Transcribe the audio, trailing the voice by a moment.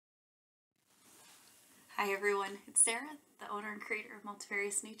Hi everyone, it's Sarah, the owner and creator of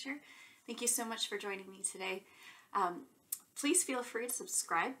Multifarious Nature. Thank you so much for joining me today. Please feel free to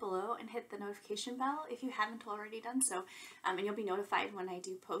subscribe below and hit the notification bell if you haven't already done so, and you'll be notified when I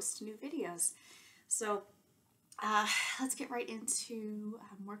do post new videos. So let's get right into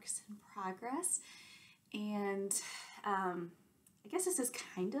works in progress, and I guess this is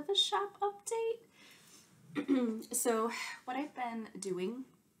kind of a shop update. So what I've been doing,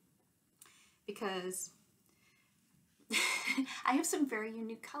 because I have some very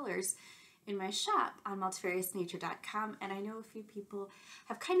unique colors in my shop on multifariousnature.com, and I know a few people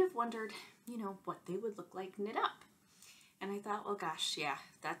have kind of wondered, what they would look like knit up. And I thought, well, gosh, yeah,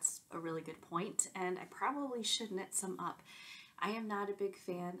 that's a really good point, and I probably should knit some up. I am not a big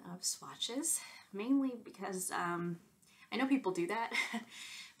fan of swatches, mainly because I know people do that,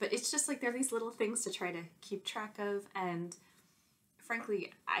 but it's just like they're these little things to try to keep track of, and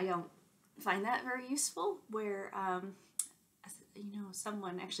frankly, I don't find that very useful. Where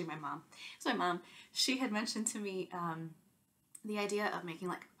someone, actually my mom, she had mentioned to me the idea of making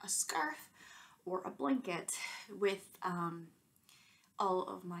like a scarf or a blanket with all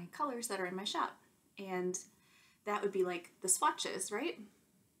of my colors that are in my shop, and that would be like the swatches, right?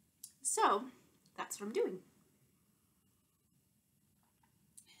 So that's what I'm doing.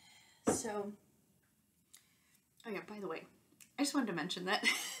 So, oh yeah, by the way, I just wanted to mention that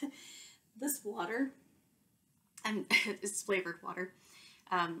this water, it's flavored water.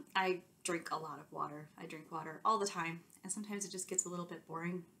 I drink a lot of water. I drink water all the time, and sometimes it just gets a little bit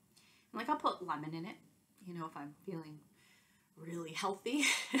boring. And like, I'll put lemon in it, if I'm feeling really healthy.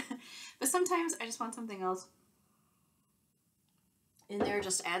 But sometimes I just want something else in there,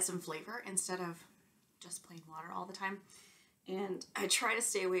 just add some flavor instead of just plain water all the time. And I try to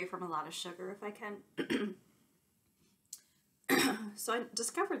stay away from a lot of sugar if I can. So I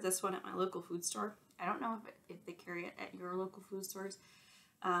discovered this one at my local food store. I don't know if they carry it at your local food stores.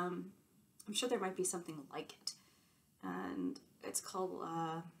 I'm sure there might be something like it. And it's called,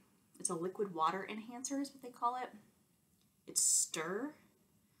 it's a liquid water enhancer is what they call it. It's Stir.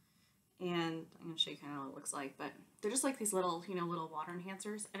 And I'm going to show you kind of what it looks like. But they're just like these little, little water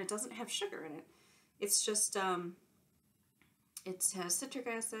enhancers. And it doesn't have sugar in it. It's just, it has citric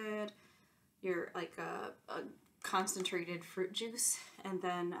acid, like a concentrated fruit juice, and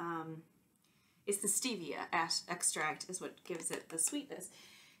then it's the stevia extract is what gives it the sweetness.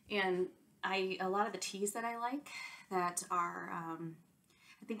 And a lot of the teas that I like that are,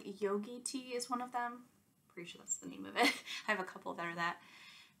 I think Yogi tea is one of them. Pretty sure that's the name of it. I have a couple that are that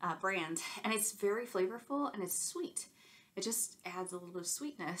brand, and it's very flavorful and it's sweet. It just adds a little bit of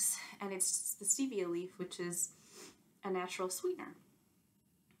sweetness, and it's the stevia leaf, which is a natural sweetener.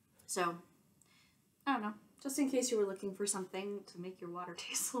 So, I don't know, just in case you were looking for something to make your water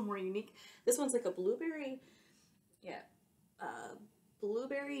taste a little more unique. This one's like a blueberry,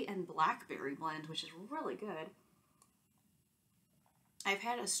 blueberry and blackberry blend, which is really good. I've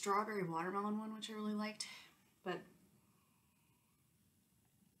had a strawberry watermelon one, which I really liked, but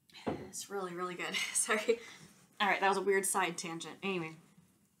it's really, really good. Sorry. All right, that was a weird side tangent. Anyway,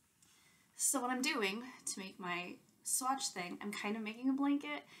 so what I'm doing to make my swatch thing, I'm kind of making a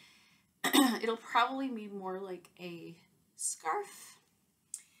blanket. It'll probably be more like a scarf.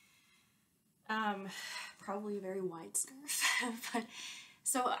 Probably a very wide scarf. But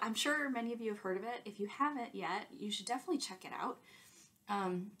so I'm sure many of you have heard of it. If you haven't yet, you should definitely check it out.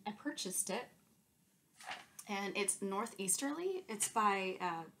 I purchased it, and it's northeasterly. It's by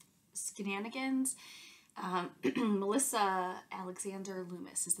Skenanigans. Melissa Alexander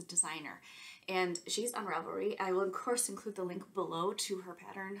Loomis is the designer, and she's on Ravelry. I will of course include the link below to her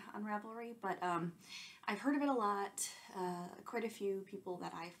pattern on Ravelry, but I've heard of it a lot. Quite a few people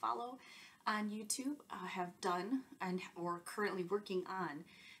that I follow on YouTube have done or currently working on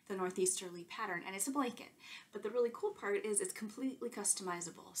the northeasterly pattern, and it's a blanket. But the really cool part is it's completely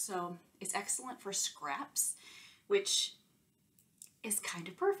customizable, so it's excellent for scraps, which is kind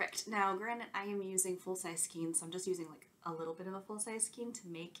of perfect. Now, granted, I am using full-size skein, so I'm just using like a little bit of a full-size skein to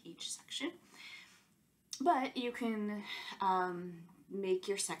make each section. But you can make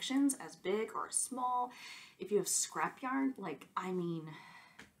your sections as big or as small. If you have scrap yarn, like, I mean,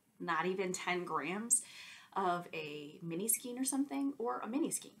 not even 10 grams of a mini skein or something, or a mini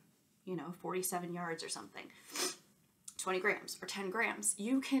skein, 47 yards or something, 20 grams or 10 grams,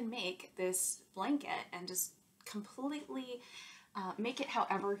 you can make this blanket and just completely make it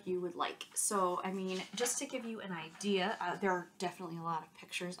however you would like. So, I mean, just to give you an idea, there are definitely a lot of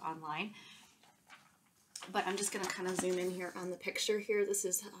pictures online, but I'm just going to kind of zoom in here on the picture here. This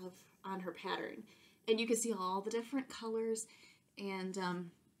is on her pattern, and you can see all the different colors, and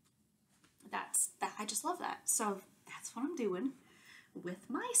I just love that. So that's what I'm doing with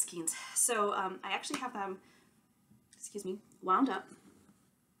my skeins. So I actually have them, excuse me, wound up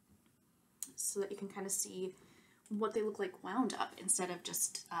so that you can kind of see what they look like wound up instead of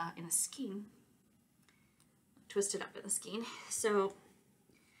just in a skein, twisted up in the skein. So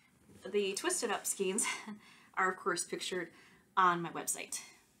the twisted up skeins are of course pictured on my website,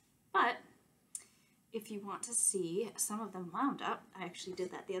 but if you want to see some of them wound up, I actually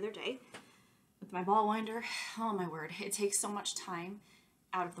did that the other day with my ball winder. Oh my word, it takes so much time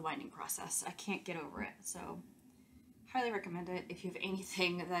out of the winding process. I can't get over it. So highly recommend it if you have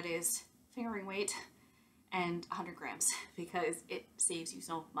anything that is fingering weight and 100 grams, because it saves you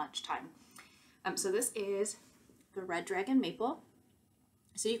so much time. So this is the Red Dragon Maple.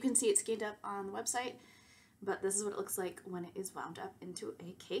 So you can see it skeined up on the website, but this is what it looks like when it is wound up into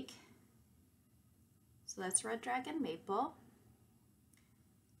a cake. So that's Red Dragon Maple.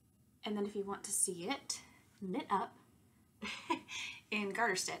 And then if you want to see it knit up in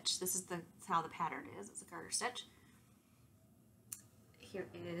garter stitch, this is how the pattern is. It's a garter stitch. Here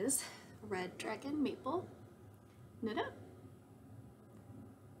is Red Dragon Maple knit up.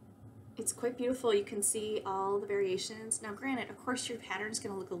 It's quite beautiful. You can see all the variations. Now granted, of course your pattern is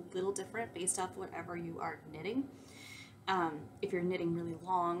going to look a little different based off whatever you are knitting. If you're knitting really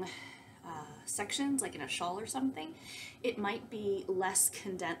long sections, like in a shawl or something, it might be less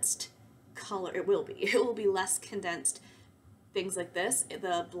condensed color. It will be less condensed things like this.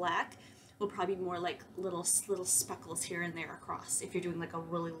 The black will probably be more like little speckles here and there across if you're doing like a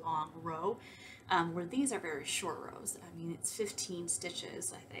really long row, where these are very short rows. I mean, it's 15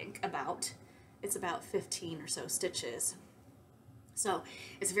 stitches, I think, it's about 15 or so stitches. So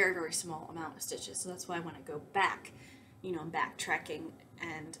it's a very, very small amount of stitches. So that's why when I go back, you know, I'm backtracking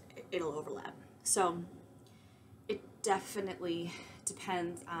and it'll overlap. So it definitely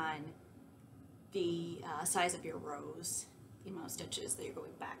depends on the size of your rows, the amount of stitches that you're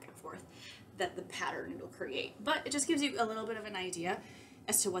going back and forth, that the pattern it'll create. But it just gives you a little bit of an idea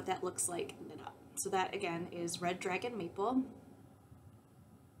as to what that looks like knit up. So that again is Red Dragon Maple.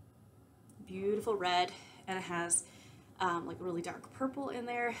 Beautiful red, and it has like really dark purple in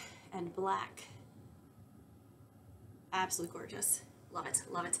there and black. Absolutely gorgeous. Love it,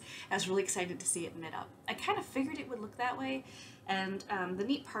 love it. I was really excited to see it knit up. I kind of figured it would look that way, and the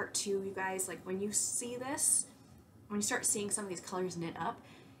neat part too, you guys, like when you see this, when you start seeing some of these colors knit up,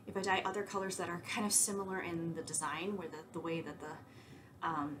 if I dye other colors that are kind of similar in the design, where the way that the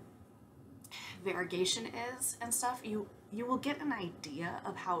variegation is and stuff, you will get an idea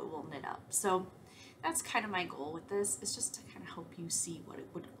of how it will knit up. So that's kind of my goal with this, is just to kind of help you see what it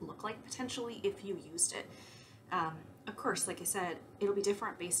would look like potentially if you used it. Of course, like I said, it'll be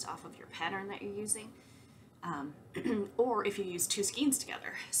different based off of your pattern that you're using, or if you use two skeins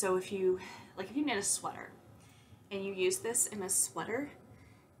together. So if you knit a sweater and you use this in a sweater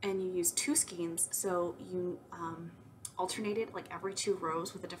and you use two skeins, so you alternated like every 2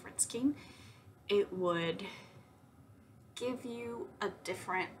 rows with a different skein, it would give you a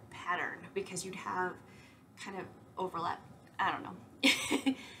different pattern because you'd have kind of overlap. I don't know.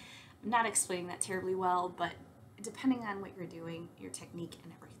 I'm not explaining that terribly well, but depending on what you're doing, your technique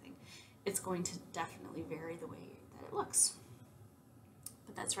and everything, it's going to definitely vary the way that it looks.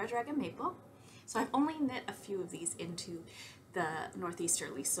 But that's Red Dragon Maple. So I've only knit a few of these into the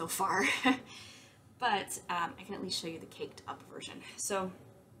northeasterly so far, but I can at least show you the caked up version. So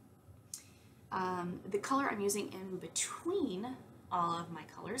the color I'm using in between all of my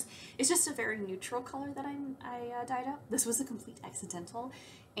colors is just a very neutral color that I dyed up. This was a complete accidental,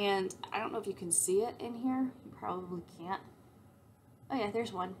 and I don't know if you can see it in here. You probably can't. Oh yeah,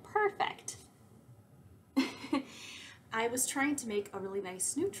 there's one. Perfect. I was trying to make a really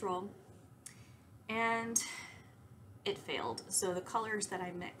nice neutral, and it failed. So the colors that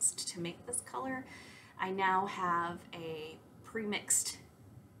I mixed to make this color, I now have a pre-mixed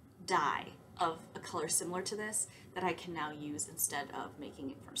dye of a color similar to this that I can now use instead of making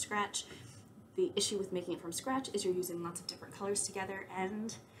it from scratch. The issue with making it from scratch is you're using lots of different colors together,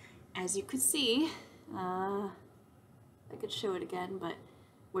 and as you could see, I could show it again, but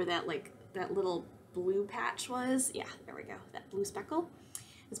where that little blue patch was, yeah, there we go, that blue speckle,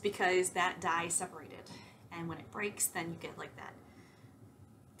 is because that dye separated, and when it breaks, then you get like that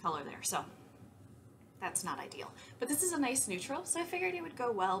color there. So that's not ideal. But this is a nice neutral, so I figured it would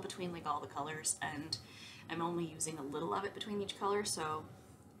go well between like all the colors, and I'm only using a little of it between each color, so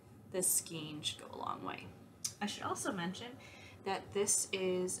this skein should go a long way. I should also mention that this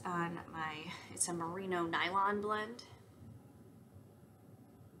is on it's a merino nylon blend.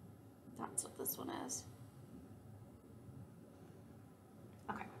 That's what this one is.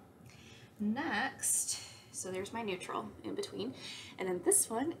 Okay. Next, so there's my neutral in between, and then this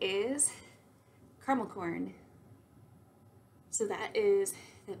one is caramel corn. So that is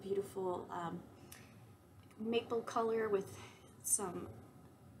that beautiful maple color with some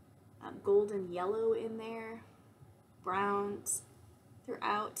golden yellow in there, browns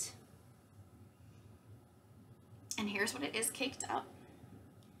throughout. And here's what it is caked up.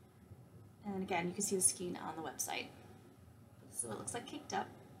 And again, you can see the skein on the website. This is what it looks like caked up.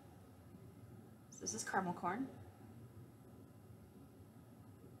 So this is caramel corn.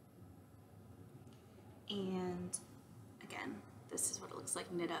 And again, this is what it looks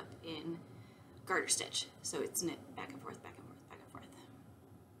like knit up in garter stitch. So it's knit back and forth, back and forth, back and forth.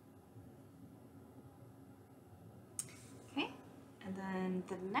 Okay, and then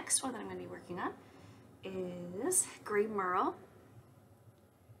the next one that I'm going to be working on is Gray Merle.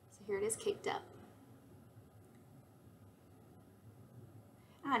 So here it is caked up.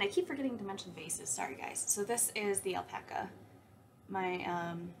 Ah, and I keep forgetting to mention vases, sorry guys. So this is the alpaca, my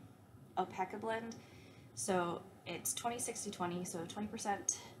alpaca blend. So it's 20-60-20, so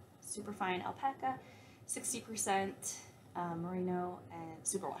 20% superfine alpaca, 60% merino and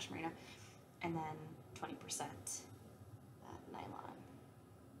superwash merino, and then 20% nylon.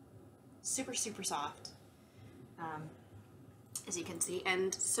 Super, super soft, as you can see,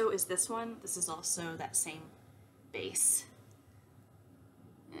 and so is this one. This is also that same base,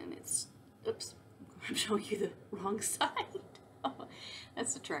 and it's, oops, I'm showing you the wrong side. Oh,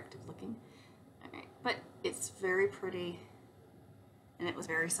 that's attractive looking. Alright, but it's very pretty, and it was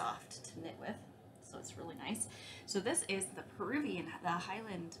very soft to knit with, so it's really nice. So this is the Peruvian, the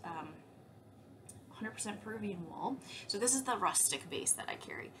Highland 100% Peruvian wool. So this is the rustic base that I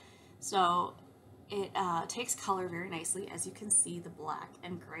carry. So it takes color very nicely, as you can see, the black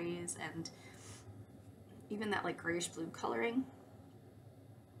and grays and even that like grayish blue coloring.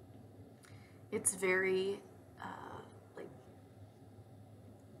 It's very like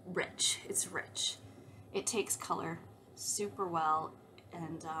rich. It's rich. It takes color super well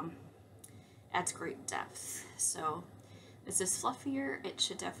and adds great depth. So this is fluffier. It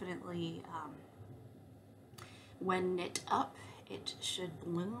should definitely, when knit up, it should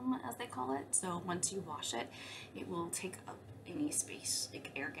bloom, as they call it. So once you wash it, it will take up any space, like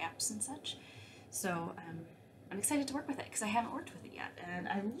air gaps and such. So I'm excited to work with it because I haven't worked with it yet, and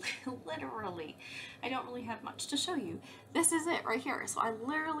I literally, I don't really have much to show you. This is it right here. So I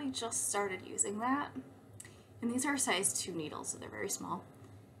literally just started using that, and these are size 2 needles, so they're very small.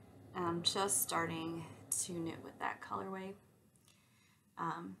 And I'm just starting to knit with that colorway,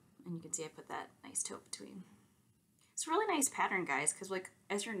 and you can see I put that nice tote between. It's a really nice pattern, guys, because like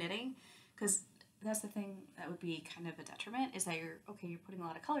as you're knitting, because that's the thing that would be kind of a detriment, is that you're putting a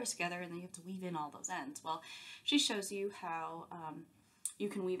lot of colors together and then you have to weave in all those ends. Well, she shows you how you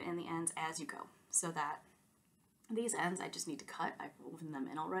can weave in the ends as you go, so that these ends I just need to cut. I've woven them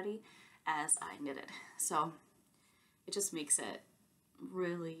in already as I knitted, so it just makes it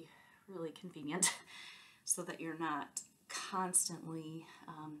really, really convenient so that you're not constantly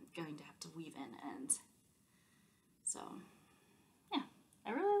going to have to weave in ends. So yeah,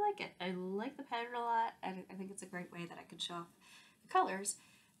 I really like it. I like the pattern a lot. I think it's a great way that I can show off the colors.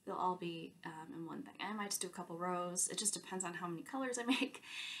 They'll all be in one thing. I might just do a couple rows. It just depends on how many colors I make.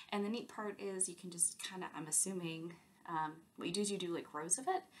 And the neat part is you can just kind of, I'm assuming, what you do is you do like rows of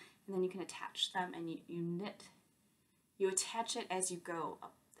it, and then you can attach them, and you attach it as you go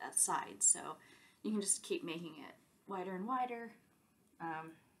up that side. So you can just keep making it wider and wider,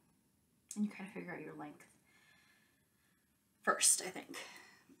 and you kind of figure out your length first, I think.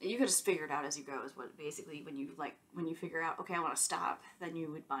 You could just figure it out as you go, is what basically when you figure out, okay, I want to stop, then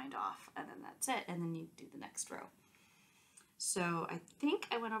you would bind off, and then that's it, and then you do the next row. So I think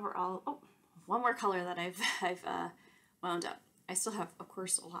I went over one more color that I've wound up. I still have, of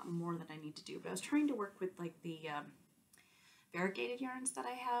course, a lot more that I need to do, but I was trying to work with like the variegated yarns that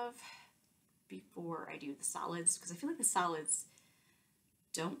I have before I do the solids, because I feel like the solids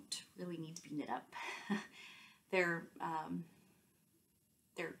don't really need to be knit up. They're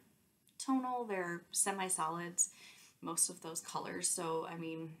tonal, they're semi-solids, most of those colors, so I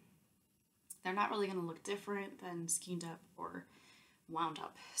mean, they're not really going to look different than skeined up or wound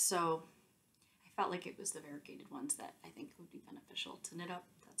up. So I felt like it was the variegated ones that I think would be beneficial to knit up,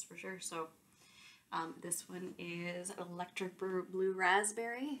 that's for sure. So this one is Electric Blue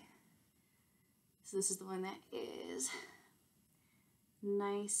Raspberry. So this is the one that is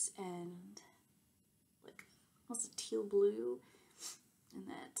nice and like almost a teal blue, and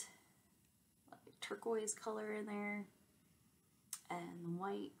that like turquoise color in there, and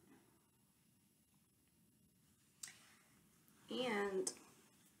white. And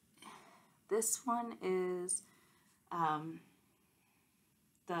this one is I'm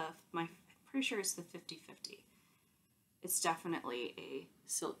pretty sure it's the 50/50. It's definitely a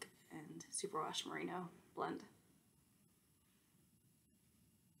silk and superwash merino blend.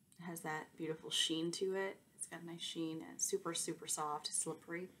 It has that beautiful sheen to it. It's got a nice sheen and it's super, super soft,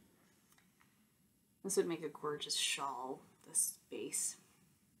 slippery. This would make a gorgeous shawl, this base.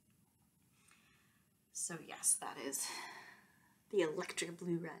 So yes, that is the electric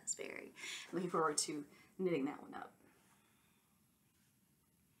blue raspberry. I'm looking forward to knitting that one up.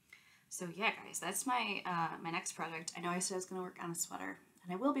 So yeah, guys, that's my my next project. I know I said I was going to work on a sweater,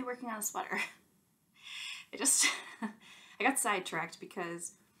 and I will be working on a sweater. I got sidetracked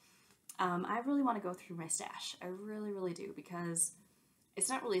because I really want to go through my stash. I really, really do, because it's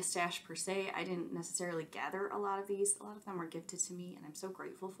not really a stash per se. I didn't necessarily gather a lot of these. A lot of them were gifted to me, and I'm so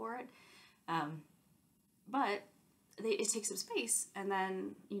grateful for it. But it takes up space, and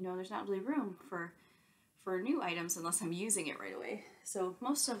then, you know, there's not really room for new items unless I'm using it right away. So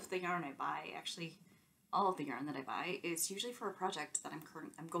most of the yarn I buy, actually all of the yarn that I buy, is usually for a project that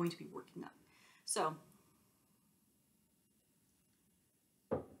I'm going to be working on. So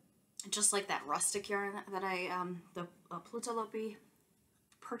just like that rustic yarn that I the Plutalopi,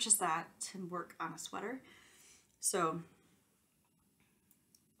 purchased that to work on a sweater. So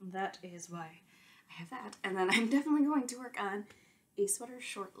that is why I have that. And then I'm definitely going to work on a sweater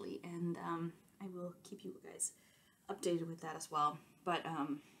shortly, and I will keep you guys updated with that as well. But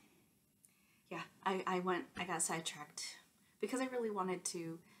yeah, I got sidetracked because I really wanted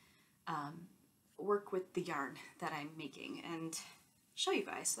to work with the yarn that I'm making and show you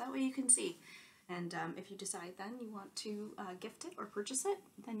guys, so that way you can see. And if you decide then you want to gift it or purchase it,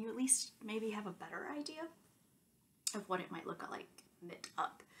 then you at least maybe have a better idea of what it might look like knit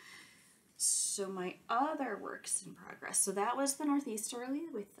up. So my other works in progress, so that was the Northeasterly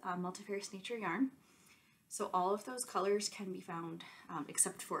with Multifarious Nature yarn. So all of those colors can be found,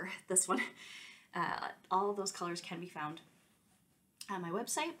 except for this one, all of those colors can be found on my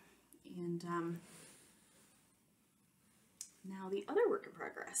website. And now the other work in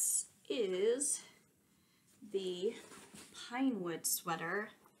progress is the Pinewood sweater.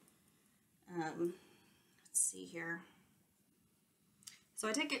 Let's see here. So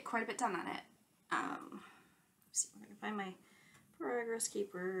I did get quite a bit done on it. Let's see if I can find my progress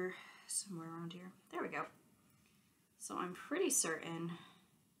keeper somewhere around here. There we go. So I'm pretty certain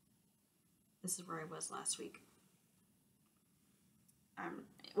this is where I was last week.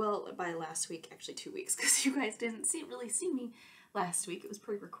 Well, by last week, actually 2 weeks, because you guys didn't really see me last week. It was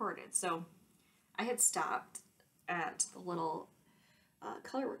pre-recorded. So I had stopped at the little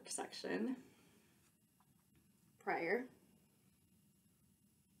colorwork section prior,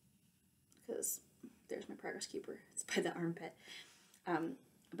 because there's my progress keeper. It's by the armpit.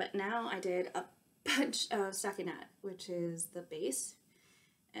 But now I did a bunch of stockinette, which is the base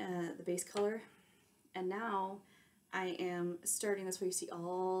color. And now I am starting, that's where you see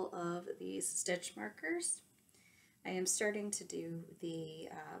all of these stitch markers. I am starting to do the,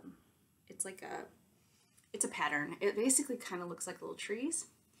 it's a pattern. It basically kind of looks like little trees.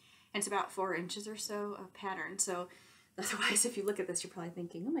 And it's about 4 inches or so of pattern. So otherwise, if you look at this, you're probably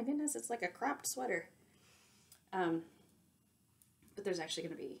thinking, oh my goodness, it's like a cropped sweater. But there's actually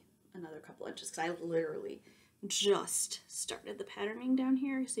going to be another couple inches, because I literally just started the patterning down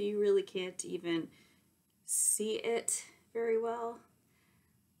here, so you really can't even see it very well.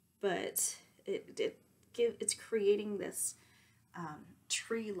 But it's creating this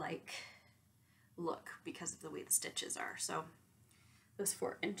tree-like look because of the way the stitches are. So those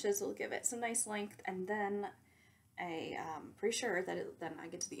 4 inches will give it some nice length, and then I'm pretty sure that then I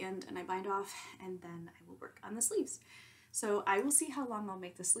get to the end and I bind off, and then I will work on the sleeves. So I will see how long I'll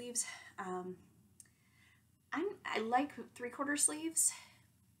make the sleeves. I like 3/4 sleeves,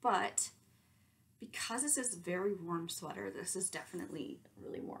 but because this is a very warm sweater, this is definitely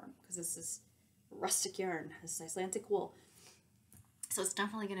really warm, because this is rustic yarn, this is Icelandic wool. So it's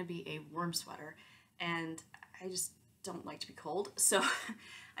definitely going to be a warm sweater, and I just don't like to be cold. So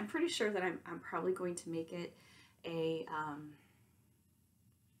I'm pretty sure that I'm probably going to make it a,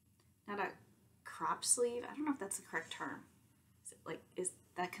 not a cropped sleeve. I don't know if that's the correct term. Is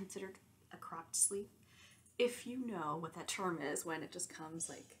that considered a cropped sleeve? If you know what that term is, when it just comes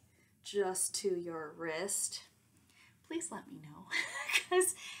like just to your wrist, please let me know,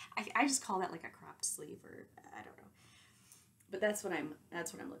 because I just call that like a cropped sleeve, or I don't know. But that's what I'm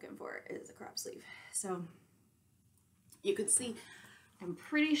looking for, is a cropped sleeve. So you can see, I'm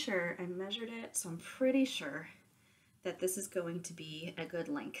pretty sure I measured it, so I'm pretty sure that this is going to be a good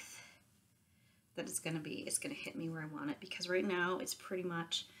length. That it's gonna hit me where I want it, because right now it's pretty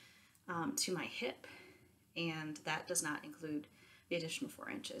much to my hip, and that does not include the additional 4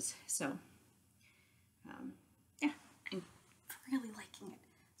 inches. So yeah, I'm really liking it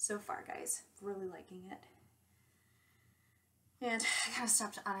so far, guys. Really liking it. And I kind of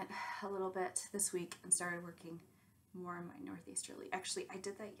stopped on it a little bit this week and started working more on my northeasterly. Actually, I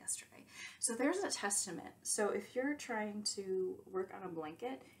did that yesterday. So there's a testament. So if you're trying to work on a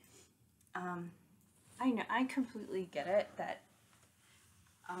blanket, I know, I completely get it that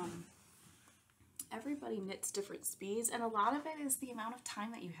everybody knits different speeds, and a lot of it is the amount of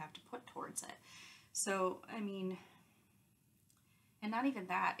time that you have to put towards it. So, I mean, and not even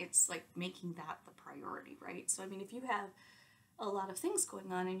that, it's like making that the priority, right? So, I mean, if you have a lot of things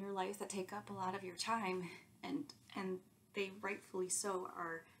going on in your life that take up a lot of your time, and they rightfully so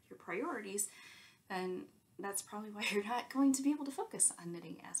are your priorities, then that's probably why you're not going to be able to focus on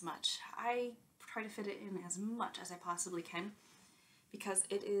knitting as much. I try to fit it in as much as I possibly can, because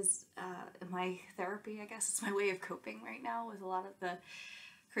it is my therapy, I guess. It's my way of coping right now with a lot of the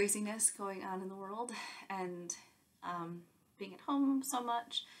craziness going on in the world, and being at home so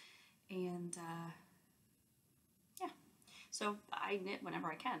much, and yeah. So I knit whenever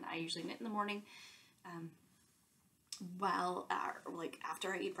I can. I usually knit in the morning, while, like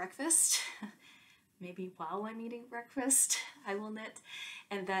after I eat breakfast, maybe while I'm eating breakfast, I will knit,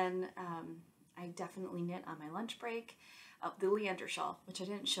 and then I definitely knit on my lunch break. The Leander shawl, which I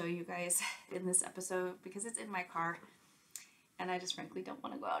didn't show you guys in this episode because it's in my car, and I just frankly don't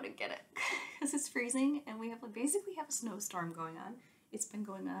want to go out and get it because it's freezing, and we have basically have a snowstorm going on. It's been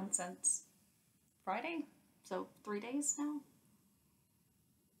going on since Friday, so 3 days now.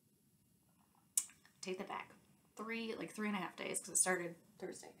 Take that back. 3.5 days, because it started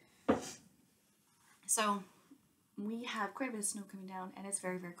Thursday. So we have quite a bit of snow coming down, and it's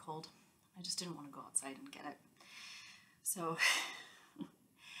very, very cold. I just didn't want to go outside and get it. So,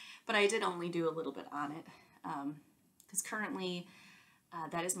 but I did only do a little bit on it, because currently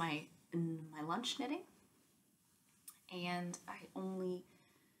that is my lunch knitting, and I only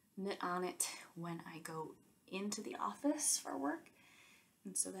knit on it when I go into the office for work,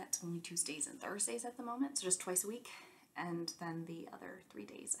 and so that's only Tuesdays and Thursdays at the moment, so just twice a week, and then the other 3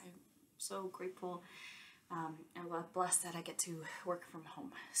 days I'm so grateful and blessed that I get to work from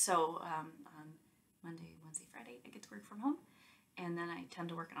home. So on Monday, Wednesday, Friday, I get to work from home, and then I tend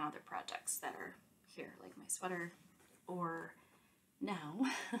to work on other projects that are here, like my sweater, or now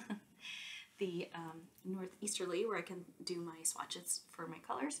the northeasterly, where I can do my swatches for my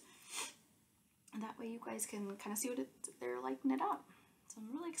colors, and that way you guys can kind of see what they're like knit up. So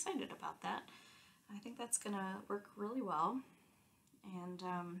I'm really excited about that. I think that's gonna work really well, and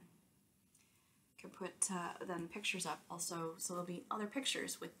can put then pictures up also, so there'll be other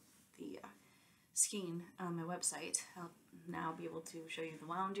pictures with the skein on my website. I'll now be able to show you the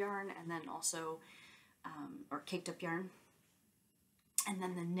wound yarn, and then also or caked up yarn, and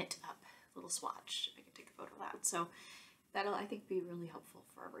then the knit up little swatch. I can take a photo of that, so that'll, I think, be really helpful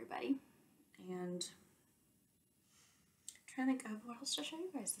for everybody. And I'm trying to think of what else to show you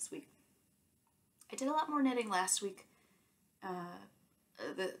guys this week. I did a lot more knitting last week,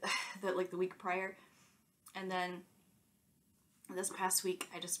 the week prior, and then this past week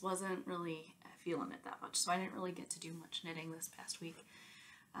I just wasn't really feeling it that much, so I didn't really get to do much knitting this past week.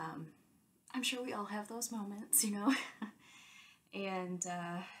 I'm sure we all have those moments, you know. And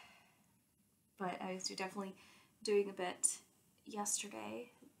but I was definitely doing a bit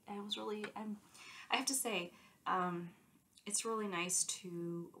yesterday. I was really, I have to say, it's really nice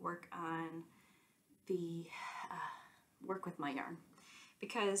to work on the work with my yarn,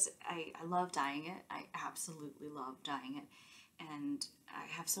 because I love dyeing it. I absolutely love dyeing it, and I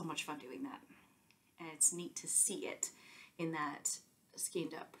have so much fun doing that. And it's neat to see it in that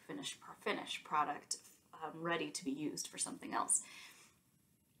skeined up finished product, ready to be used for something else.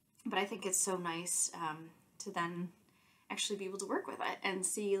 But I think it's so nice to then actually be able to work with it and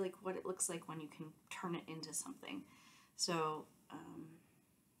see like what it looks like when you can turn it into something. So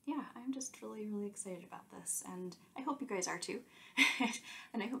yeah, I'm just really, really excited about this, and I hope you guys are too.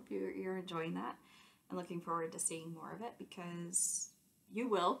 And I hope you're enjoying that and looking forward to seeing more of it, because you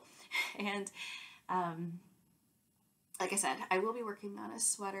will. And like I said, I will be working on a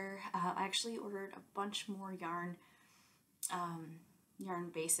sweater. I actually ordered a bunch more yarn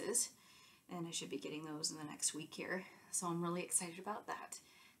bases, and I should be getting those in the next week here. So I'm really excited about that,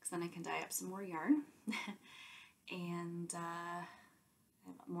 because then I can dye up some more yarn. And I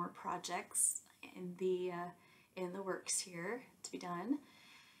have more projects in the works here to be done,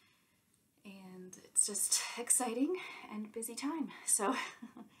 and it's just exciting and busy time. So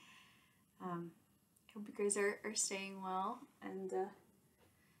I hope you guys are staying well, and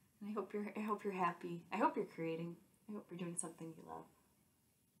And I hope you're happy. I hope you're creating. I hope you're doing something you love.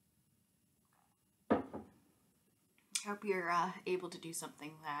 I hope you're able to do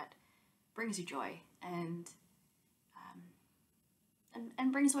something that brings you joy and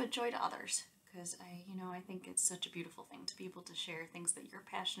brings joy to others. Because I think it's such a beautiful thing to be able to share things that you're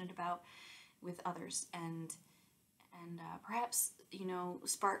passionate about with others, and perhaps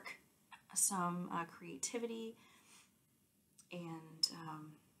spark some creativity and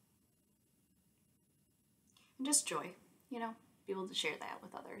just joy. Be able to share that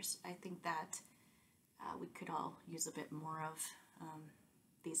with others. I think that we could all use a bit more of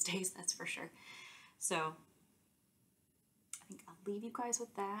these days. That's for sure. So I think I'll leave you guys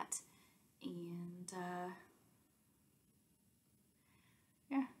with that. And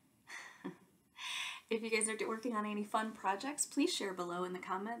yeah. If you guys are working on any fun projects, please share below in the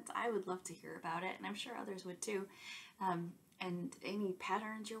comments. I would love to hear about it, and I'm sure others would too. And any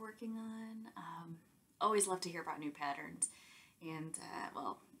patterns you're working on, always love to hear about new patterns. And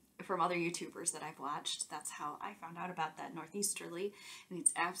well, from other YouTubers that I've watched, that's how I found out about that northeasterly, and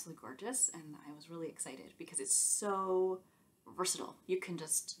it's absolutely gorgeous. And I was really excited because it's so versatile. You can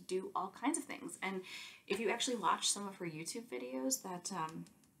just do all kinds of things. And if you actually watch some of her YouTube videos, that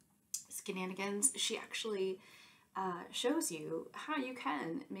Skenanigans, she actually shows you how you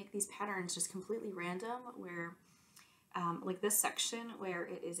can make these patterns just completely random, where like this section where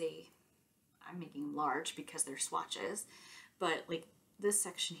it is I'm making them large because they're swatches, but like this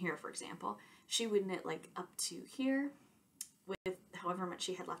section here, for example, she would knit like up to here with however much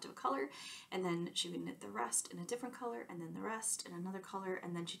she had left of a color, and then she would knit the rest in a different color, and then the rest in another color,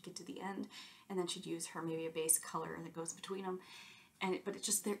 and then she'd get to the end, and then she'd use her maybe a base color that goes between them. But it's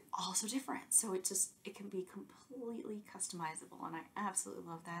just, they're all so different, so it can be completely customizable, and I absolutely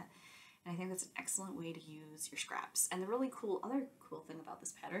love that. And I think that's an excellent way to use your scraps. And the other cool thing about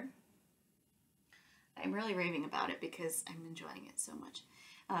this pattern, I'm really raving about it because I'm enjoying it so much,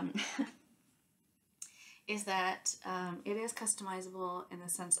 is that it is customizable in the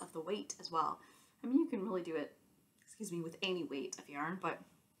sense of the weight as well. I mean, you can really do it, with any weight of yarn, but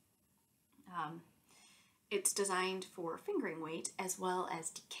it's designed for fingering weight as well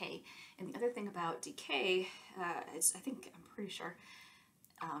as DK. And the other thing about DK is, I'm pretty sure,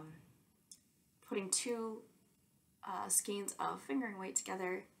 putting two skeins of fingering weight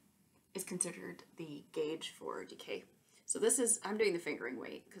together is considered the gauge for DK. So I'm doing the fingering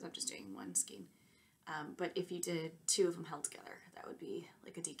weight because I'm just doing one skein. But if you did two of them held together, that would be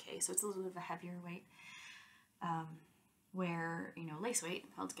like a DK. So it's a little bit of a heavier weight. Where, lace weight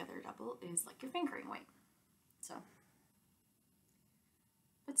held together double is like your fingering weight. So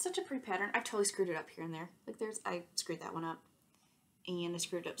it's such a pretty pattern. I've totally screwed it up here and there. Like I screwed that one up, and I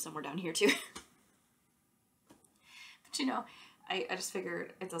screwed it up somewhere down here too. But I just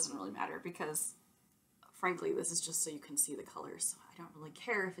figured it doesn't really matter because frankly, this is just so you can see the colors. So I don't really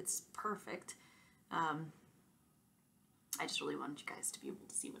care if it's perfect. I just really wanted you guys to be able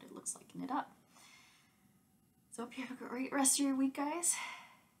to see what it looks like knit up. So hope you have a great rest of your week, guys.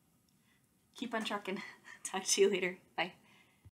 Keep on trucking. Talk to you later. Bye.